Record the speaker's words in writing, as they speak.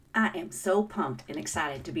I am so pumped and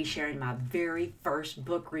excited to be sharing my very first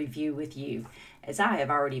book review with you. As I have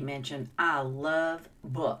already mentioned, I love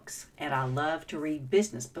books and I love to read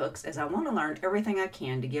business books as I want to learn everything I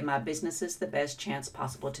can to give my businesses the best chance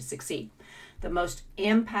possible to succeed. The most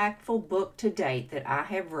impactful book to date that I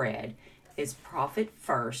have read is Profit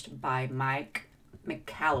First by Michalowicz.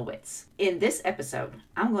 In this episode,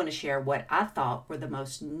 I'm going to share what I thought were the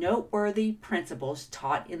most noteworthy principles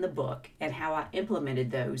taught in the book and how I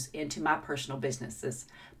implemented those into my personal businesses,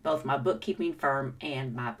 both my bookkeeping firm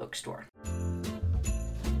and my bookstore.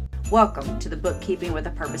 Welcome to the Bookkeeping with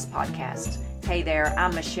a Purpose podcast. Hey there,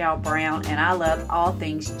 I'm Michelle Brown, and I love all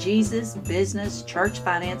things Jesus, business, church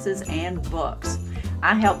finances, and books.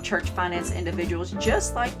 I help church finance individuals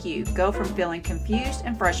just like you go from feeling confused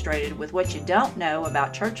and frustrated with what you don't know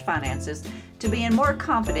about church finances to being more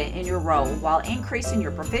confident in your role while increasing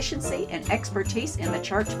your proficiency and expertise in the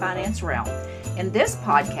church finance realm. In this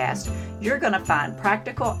podcast, you're going to find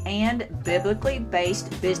practical and biblically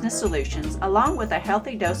based business solutions along with a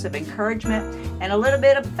healthy dose of encouragement and a little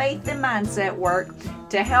bit of faith and mindset work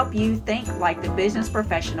to help you think like the business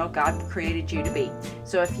professional God created you to be.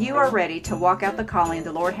 So if you are ready to walk out the calling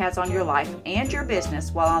the Lord has on your life and your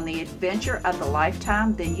business while on the adventure of the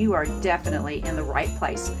lifetime, then you are definitely in the right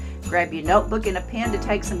place. Grab your notebook and a pen to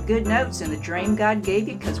take some good notes in the dream God gave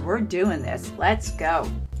you, because we're doing this. Let's go.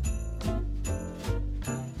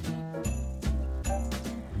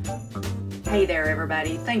 Hey there,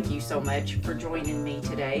 everybody. Thank you so much for joining me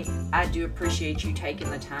today. I do appreciate you taking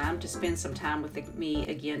the time to spend some time with me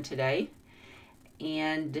again today.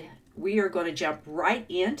 And we are going to jump right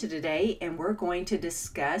into today, and we're going to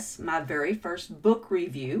discuss my very first book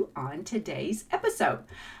review on today's episode.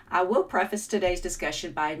 I will preface today's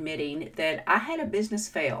discussion by admitting that I had a business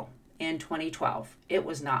fail in 2012. It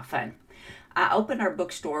was not fun. I opened our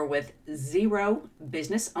bookstore with zero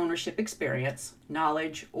business ownership experience,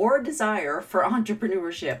 knowledge, or desire for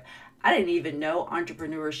entrepreneurship. I didn't even know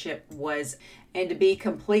entrepreneurship was, and to be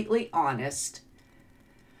completely honest,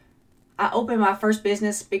 I opened my first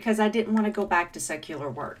business because I didn't want to go back to secular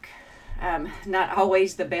work. Not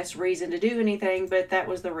always the best reason to do anything, but that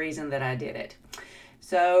was the reason that I did it.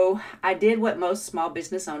 So I did what most small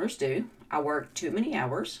business owners do. I worked too many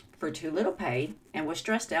hours for too little pay and was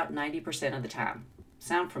stressed out 90% of the time.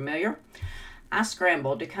 Sound familiar? I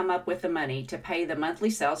scrambled to come up with the money to pay the monthly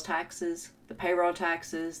sales taxes, the payroll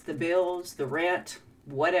taxes, the bills, the rent,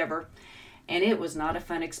 whatever. And it was not a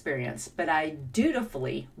fun experience, but I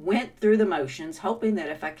dutifully went through the motions, hoping that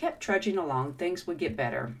if I kept trudging along, things would get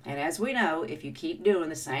better. And as we know, if you keep doing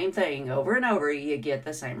the same thing over and over, you get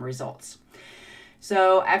the same results.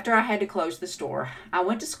 So after I had to close the store, I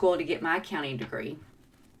went to school to get my accounting degree.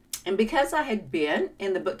 And because I had been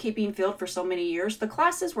in the bookkeeping field for so many years, the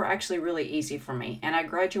classes were actually really easy for me. And I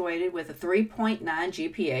graduated with a 3.9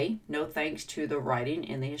 GPA, no thanks to the writing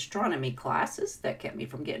in the astronomy classes that kept me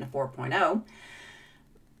from getting a 4.0.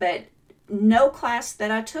 But no class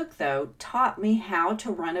that I took, though, taught me how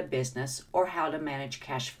to run a business or how to manage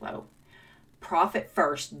cash flow. Profit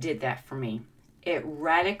First did that for me. It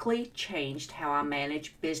radically changed how I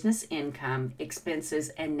manage business income, expenses,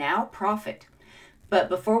 and now profit. But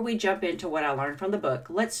before we jump into what I learned from the book,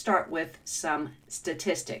 let's start with some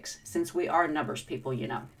statistics, since we are numbers people, you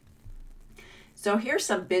know. So here's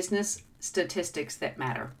some business statistics that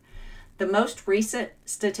matter. The most recent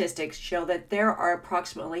statistics show that there are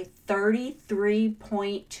approximately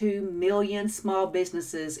 33.2 million small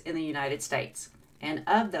businesses in the United States. And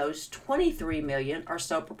of those, 23 million are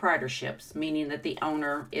sole proprietorships, meaning that the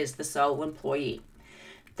owner is the sole employee.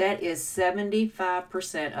 That is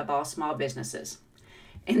 75% of all small businesses.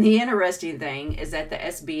 And the interesting thing is that the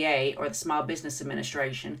SBA, or the Small Business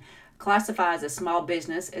Administration, classifies a small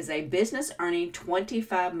business as a business earning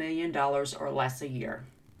 $25 million or less a year.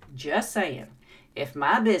 Just saying, if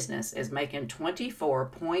my business is making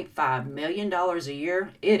 $24.5 million a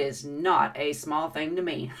year, it is not a small thing to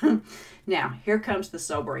me. Now, here comes the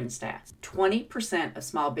sobering stats. 20% of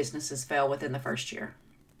small businesses fail within the first year.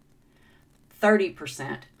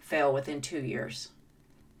 30% fail within 2 years.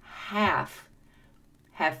 Half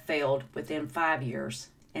have failed within 5 years,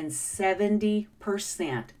 and 70%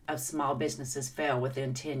 of small businesses fail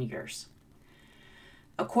within 10 years.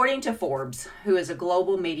 According to Forbes, who is a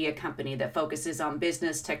global media company that focuses on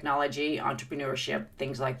business, technology, entrepreneurship,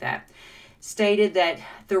 things like that, stated that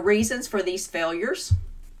the reasons for these failures,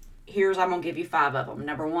 I'm going to give you 5 of them.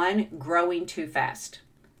 Number 1, growing too fast.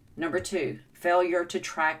 Number 2, failure to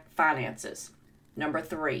track finances. Number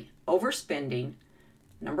 3, overspending.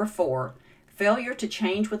 Number 4, failure to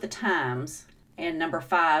change with the times. And number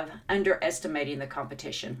 5, underestimating the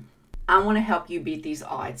competition. I want to help you beat these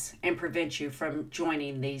odds and prevent you from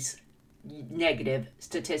joining these negative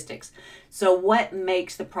statistics. So what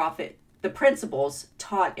makes the principles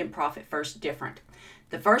taught in Profit First different?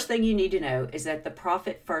 The first thing you need to know is that the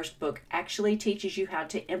Profit First book actually teaches you how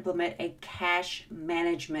to implement a cash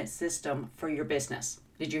management system for your business.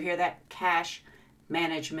 Did you hear that? Cash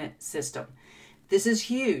management system. This is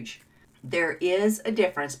huge. There is a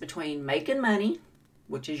difference between making money,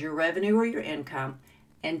 which is your revenue or your income,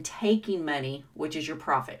 and taking money, which is your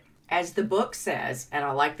profit. As the book says, and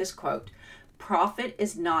I like this quote, profit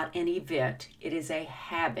is not an event, it is a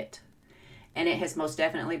habit. And it has most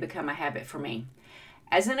definitely become a habit for me.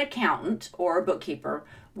 As an accountant or a bookkeeper,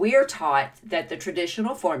 we are taught that the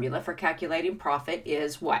traditional formula for calculating profit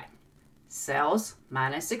is what? Sales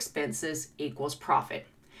minus expenses equals profit.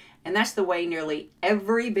 And that's the way nearly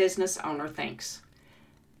every business owner thinks.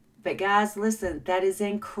 But guys, listen, that is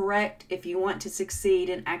incorrect if you want to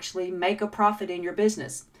succeed and actually make a profit in your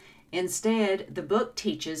business. Instead, the book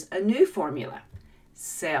teaches a new formula.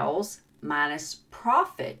 Sales minus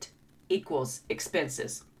profit equals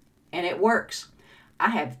expenses. And it works. I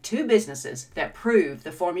have 2 businesses that prove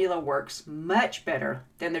the formula works much better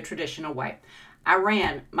than the traditional way. I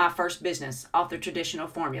ran my first business off the traditional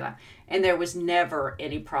formula, and there was never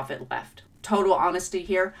any profit left. Total honesty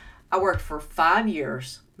here, I worked for 5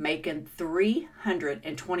 years, making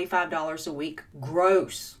 $325 a week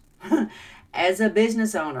gross. As a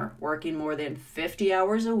business owner, working more than 50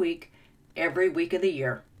 hours a week, every week of the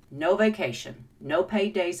year, no vacation, no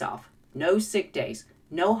paid days off, no sick days,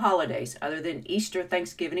 no holidays other than Easter,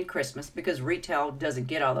 Thanksgiving, and Christmas, because retail doesn't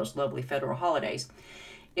get all those lovely federal holidays.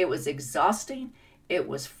 It was exhausting. It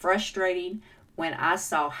was frustrating when I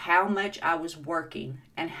saw how much I was working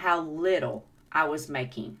and how little I was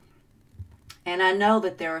making. And I know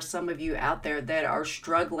that there are some of you out there that are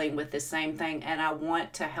struggling with the same thing, and I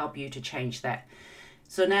want to help you to change that.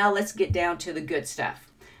 So now let's get down to the good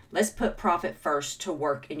stuff. Let's put Profit First to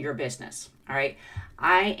work in your business. All right.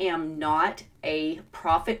 I am not a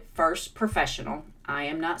Profit First professional. I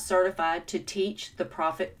am not certified to teach the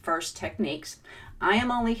Profit First techniques. I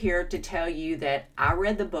am only here to tell you that I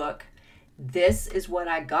read the book. This is what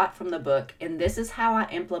I got from the book, and this is how I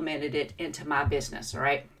implemented it into my business. All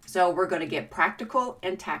right. So we're going to get practical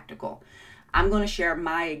and tactical. I'm going to share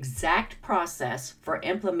my exact process for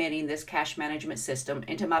implementing this cash management system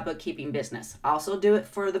into my bookkeeping business. I also do it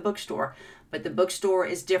for the bookstore, but the bookstore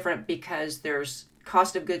is different because there's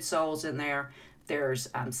cost of goods sold in there, there's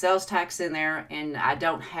sales tax in there, and I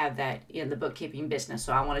don't have that in the bookkeeping business.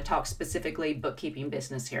 So I want to talk specifically bookkeeping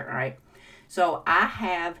business here, all right? So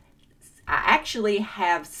I actually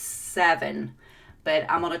have 7, but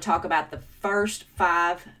I'm going to talk about the first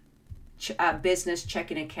 5 business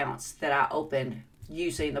checking accounts that I opened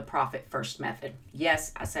using the Profit First method.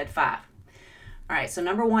 Yes, I said 5. All right, so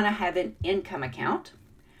number 1, I have an income account,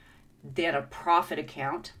 then a profit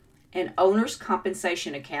account, an owner's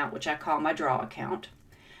compensation account, which I call my draw account,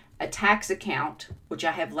 a tax account, which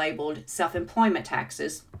I have labeled self-employment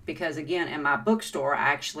taxes, because again, in my bookstore, I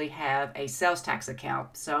actually have a sales tax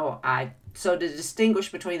account. So to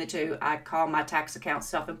distinguish between the two, I call my tax account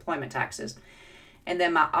self-employment taxes. And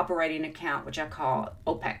then my operating account, which I call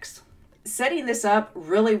OPEX. Setting this up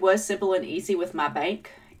really was simple and easy with my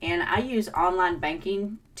bank. And I use online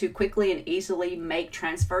banking to quickly and easily make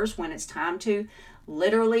transfers when it's time to.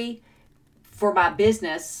 Literally, for my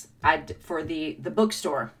business, for the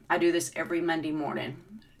bookstore, I do this every Monday morning.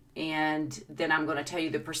 And then I'm going to tell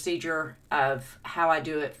you the procedure of how I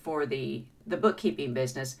do it for the bookkeeping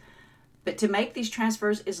business. But to make these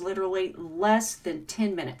transfers is literally less than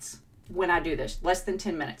 10 minutes. When I do this, less than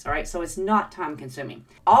 10 minutes, all right? So it's not time consuming.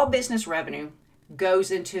 All business revenue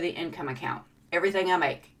goes into the income account. Everything I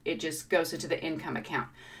make, it just goes into the income account.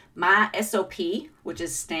 My SOP, which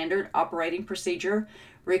is standard operating procedure,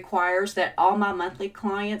 requires that all my monthly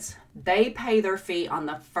clients, they pay their fee on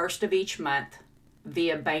the first of each month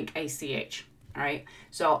via bank ACH, all right?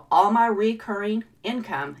 So all my recurring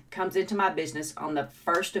income comes into my business on the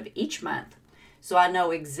first of each month. So I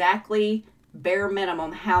know exactly bare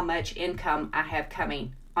minimum how much income I have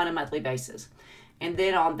coming on a monthly basis. And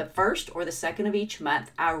then on the first or the second of each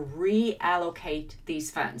month, I reallocate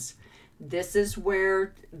these funds. This is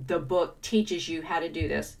where the book teaches you how to do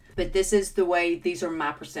this. But this is the way, these are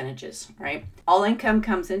my percentages, right? All income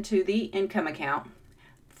comes into the income account.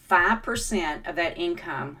 5% of that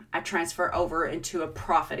income I transfer over into a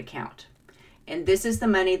profit account. And this is the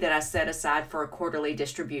money that I set aside for a quarterly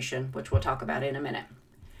distribution, which we'll talk about in a minute.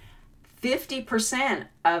 50%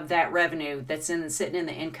 of that revenue that's sitting in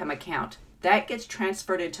the income account, that gets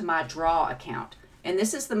transferred into my draw account. And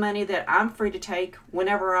this is the money that I'm free to take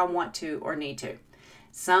whenever I want to or need to.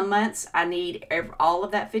 Some months I need all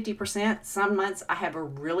of that 50%. Some months I have a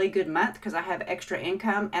really good month because I have extra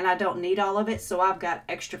income and I don't need all of it, so I've got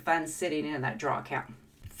extra funds sitting in that draw account.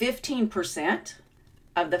 15%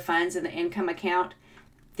 of the funds in the income account,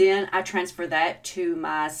 then I transfer that to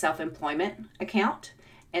my self-employment account,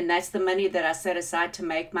 and that's the money that I set aside to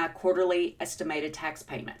make my quarterly estimated tax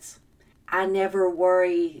payments. I never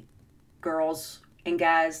worry, girls and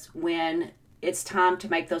guys, when it's time to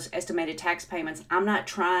make those estimated tax payments. I'm not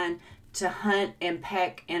trying to hunt and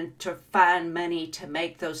peck and to find money to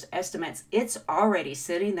make those estimates. It's already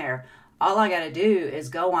sitting there. All I got to do is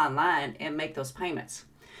go online and make those payments.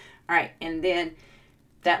 All right, and then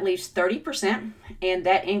that leaves 30%, and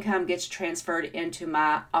that income gets transferred into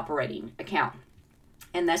my operating account.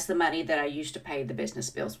 And that's the money that I use to pay the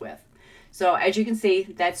business bills with. So as you can see,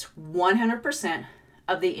 that's 100%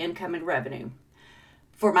 of the income and revenue.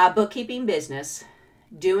 For my bookkeeping business,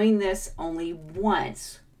 doing this only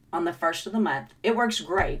once on the first of the month, it works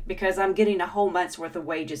great because I'm getting a whole month's worth of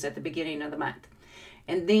wages at the beginning of the month.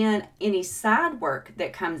 And then any side work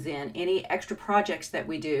that comes in, any extra projects that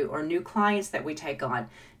we do or new clients that we take on,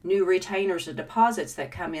 new retainers or deposits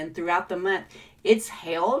that come in throughout the month, it's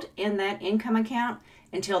held in that income account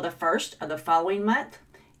until the first of the following month.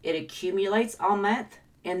 It accumulates all month,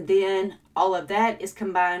 and then all of that is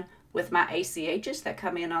combined with my ACHs that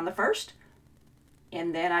come in on the first,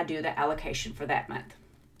 and then I do the allocation for that month.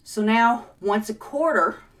 So now, once a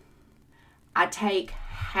quarter, I take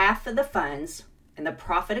half of the funds in the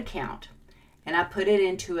profit account and I put it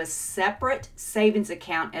into a separate savings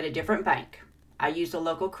account at a different bank. I use a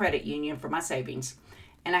local credit union for my savings,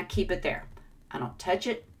 and I keep it there. I don't touch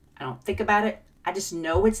it. I don't think about it. I just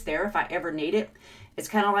know it's there if I ever need it. It's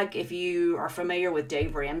kind of like if you are familiar with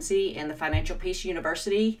Dave Ramsey and the Financial Peace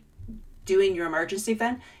University doing your emergency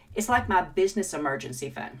fund. It's like my business emergency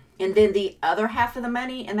fund. And then the other half of the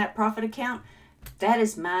money in that profit account, that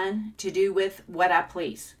is mine to do with what I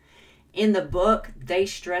please. In the book, they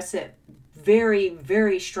stress it very,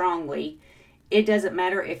 very strongly. It doesn't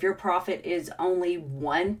matter if your profit is only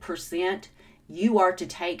 1%, you are to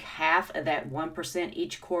take half of that 1%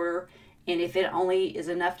 each quarter. And if it only is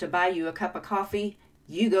enough to buy you a cup of coffee,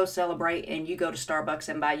 you go celebrate and you go to Starbucks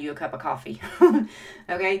and buy you a cup of coffee.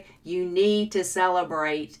 Okay? You need to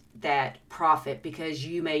celebrate that profit because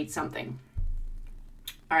you made something.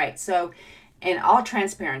 All right, so in all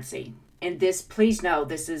transparency, and this, please know,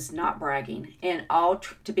 this is not bragging, and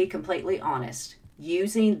to be completely honest,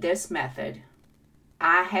 using this method,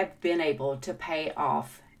 I have been able to pay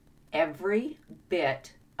off every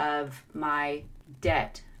bit of my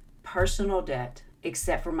debt, personal debt,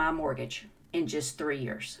 except for my mortgage, in just 3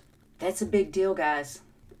 years. That's a big deal, guys.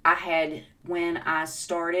 When I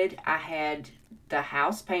started, I had the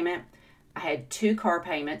house payment, I had 2 car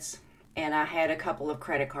payments, and I had a couple of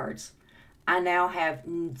credit cards. I now have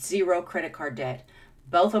 0 credit card debt.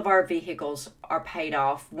 Both of our vehicles are paid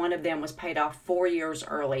off. One of them was paid off 4 years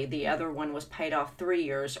early. The other one was paid off 3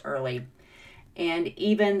 years early. And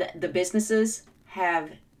even the businesses have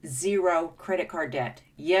 0 credit card debt.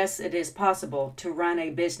 Yes, it is possible to run a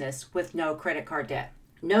business with no credit card debt.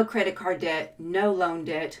 No credit card debt, no loan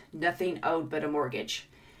debt, nothing owed but a mortgage.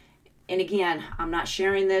 And again, I'm not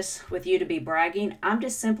sharing this with you to be bragging. I'm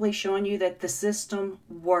just simply showing you that the system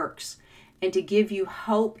works. And to give you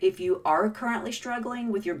hope if you are currently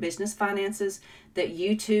struggling with your business finances, that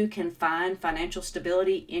you too can find financial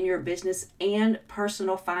stability in your business and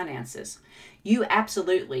personal finances. You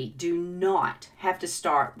absolutely do not have to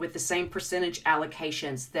start with the same percentage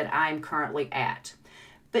allocations that I'm currently at.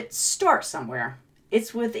 But start somewhere.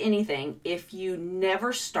 It's with anything. If you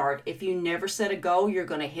never start, if you never set a goal, you're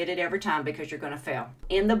going to hit it every time because you're going to fail.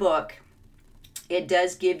 In the book, it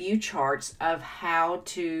does give you charts of how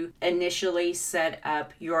to initially set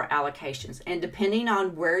up your allocations. And depending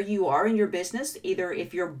on where you are in your business, either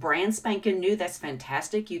if you're brand spanking new, that's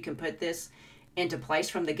fantastic. You can put this into place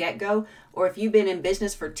from the get-go. Or if you've been in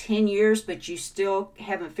business for 10 years, but you still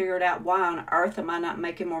haven't figured out why on earth am I not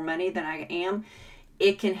making more money than I am,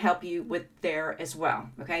 it can help you with there as well,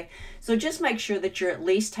 okay? So just make sure that you're at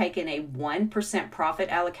least taking a 1% profit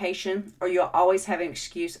allocation, or you'll always have an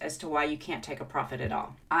excuse as to why you can't take a profit at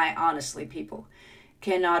all. I honestly, people,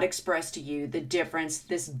 cannot express to you the difference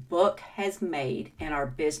this book has made in our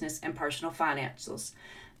business and personal finances,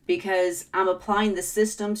 because I'm applying the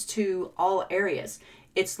systems to all areas.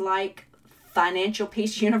 It's like Financial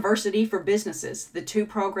Peace University for businesses. The 2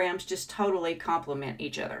 programs just totally complement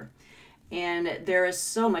each other. And there is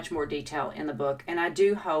so much more detail in the book, and I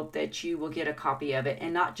do hope that you will get a copy of it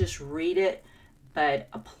and not just read it, but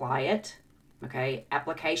apply it Okay,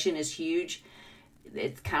 application is huge.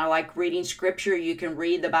 It's kind of like reading scripture. You can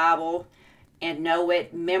read the Bible and know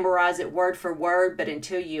it, memorize it word for word, but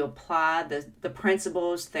until you apply the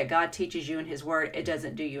principles that God teaches you in His Word, it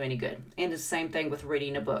doesn't do you any good. And it's the same thing with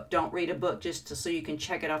reading a book. Don't read a book just so you can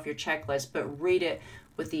check it off your checklist, but read it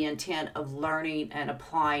with the intent of learning and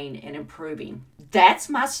applying and improving. That's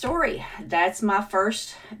my story. That's my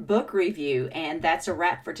first book review, and that's a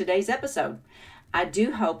wrap for today's episode. I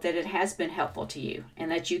do hope that it has been helpful to you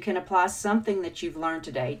and that you can apply something that you've learned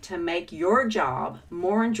today to make your job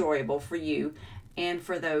more enjoyable for you and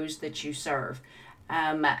for those that you serve.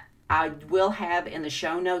 I will have in the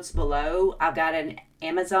show notes below, I've got an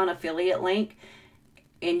Amazon affiliate link,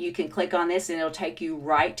 and you can click on this and it'll take you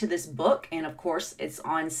right to this book. And of course, it's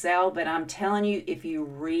on sale, but I'm telling you, if you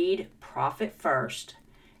read Profit First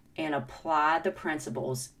and apply the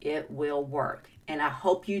principles, it will work. And I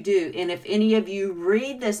hope you do. And if any of you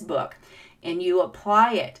read this book and you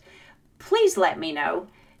apply it, please let me know.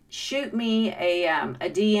 Shoot me a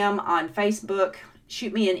DM on Facebook.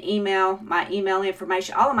 Shoot me an email. My email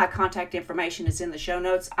information, all of my contact information is in the show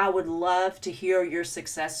notes. I would love to hear your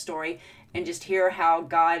success story and just hear how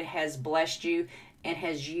God has blessed you and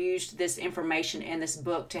has used this information in this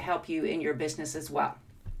book to help you in your business as well.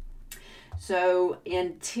 So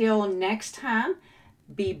until next time,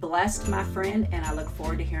 be blessed, my friend, and I look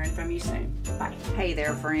forward to hearing from you soon. Bye. Hey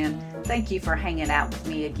there, friend. Thank you for hanging out with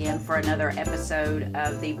me again for another episode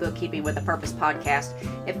of the Bookkeeping with a Purpose podcast.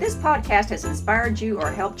 If this podcast has inspired you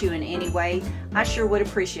or helped you in any way, I sure would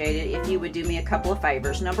appreciate it if you would do me a couple of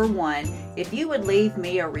favors. Number one, if you would leave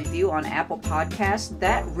me a review on Apple Podcasts,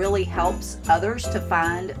 that really helps others to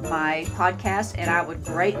find my podcast, and I would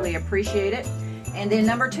greatly appreciate it. And then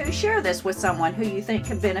number two, share this with someone who you think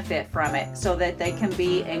could benefit from it so that they can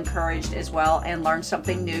be encouraged as well and learn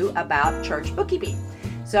something new about church bookkeeping.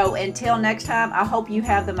 So until next time, I hope you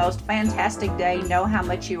have the most fantastic day. Know how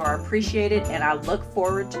much you are appreciated, and I look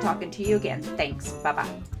forward to talking to you again. Thanks.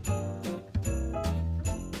 Bye-bye.